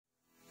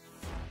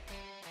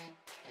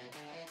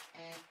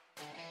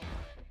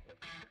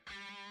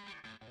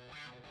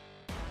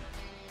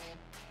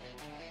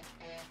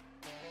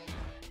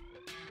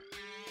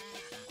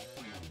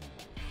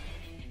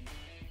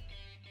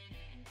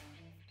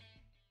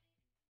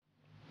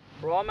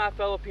For all my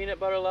fellow peanut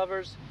butter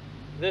lovers,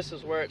 this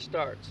is where it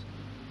starts.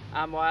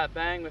 I'm Wyatt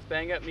Bang with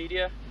Bang Up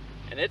Media,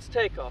 and it's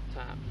takeoff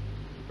time,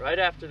 right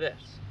after this.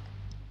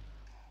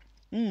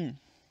 Here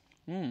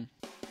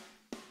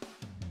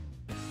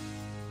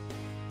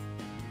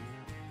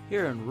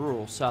in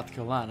rural South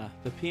Carolina,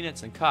 the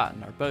peanuts and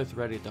cotton are both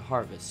ready to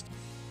harvest.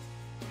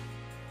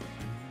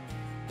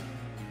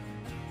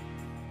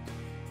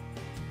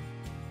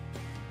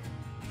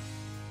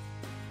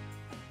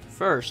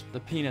 First, the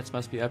peanuts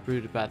must be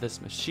uprooted by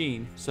this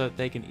machine so that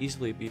they can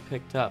easily be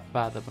picked up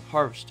by the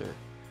harvester.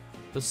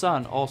 The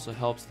sun also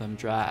helps them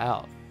dry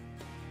out.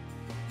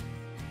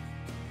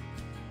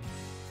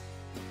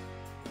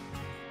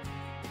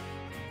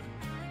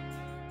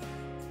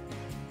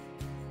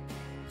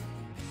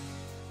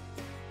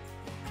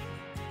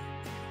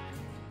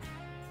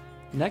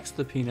 Next,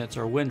 the peanuts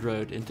are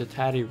windrowed into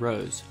tatty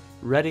rows,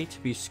 ready to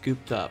be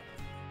scooped up.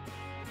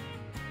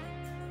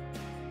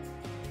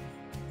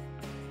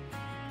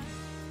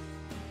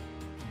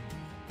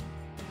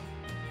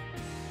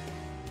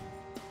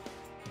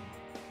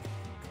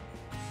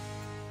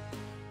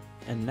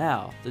 And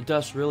now, the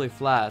dust really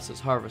flies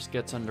as harvest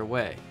gets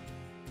underway.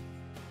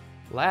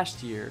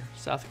 Last year,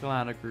 South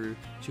Carolina grew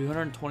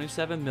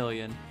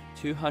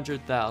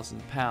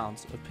 227,200,000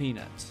 pounds of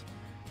peanuts.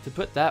 To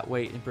put that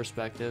weight in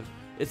perspective,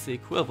 it's the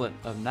equivalent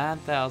of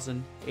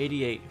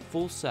 9,088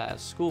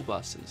 full-size school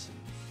buses.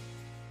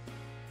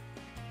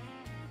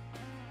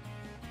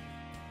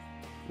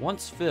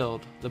 Once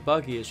filled, the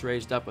buggy is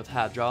raised up with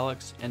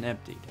hydraulics and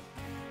emptied.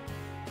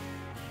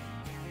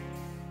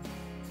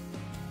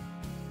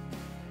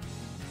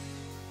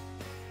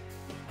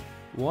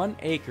 One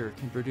acre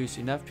can produce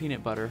enough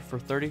peanut butter for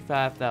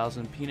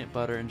 35,000 peanut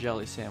butter and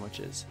jelly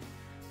sandwiches.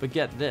 But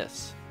get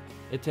this,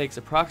 it takes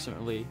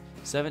approximately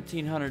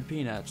 1,700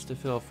 peanuts to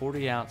fill a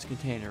 40-ounce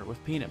container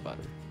with peanut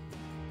butter.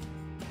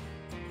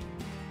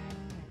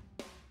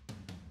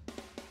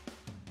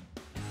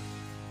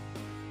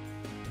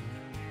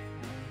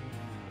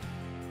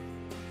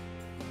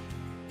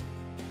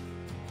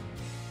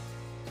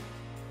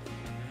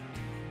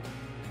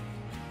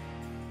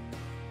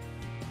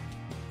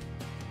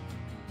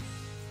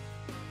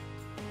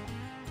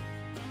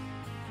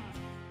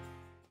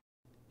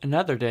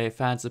 Another day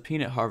finds the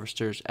peanut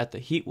harvesters at the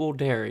Heatwell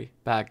Dairy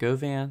by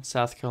Govan,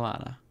 South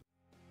Carolina.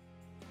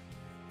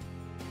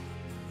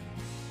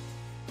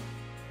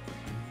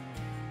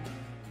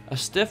 A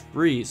stiff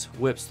breeze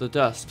whips the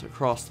dust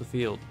across the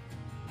field.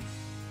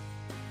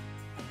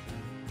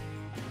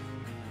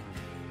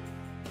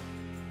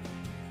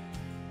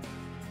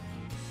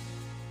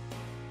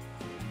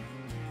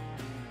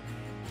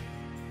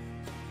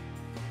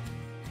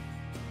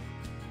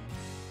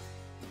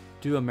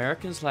 Do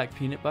Americans like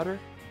peanut butter?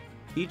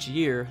 Each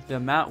year, the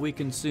amount we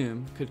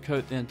consume could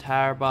coat the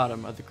entire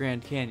bottom of the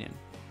Grand Canyon.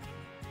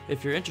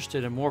 If you're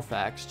interested in more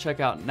facts, check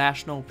out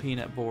National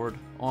Peanut Board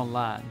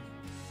online.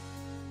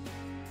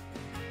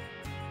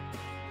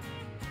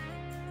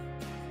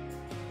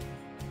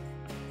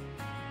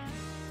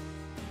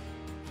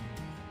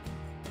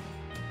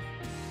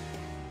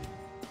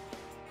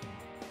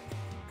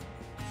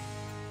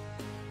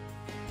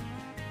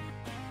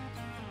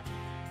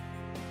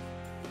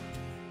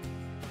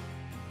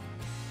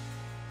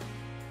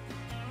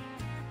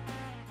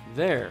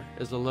 There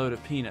is a load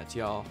of peanuts,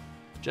 y'all.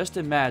 Just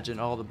imagine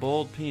all the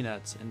boiled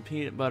peanuts and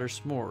peanut butter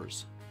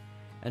s'mores.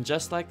 And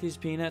just like these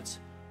peanuts,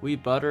 we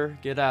butter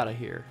get out of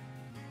here.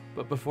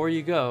 But before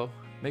you go,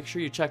 make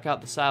sure you check out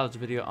the silage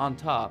video on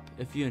top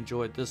if you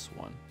enjoyed this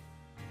one.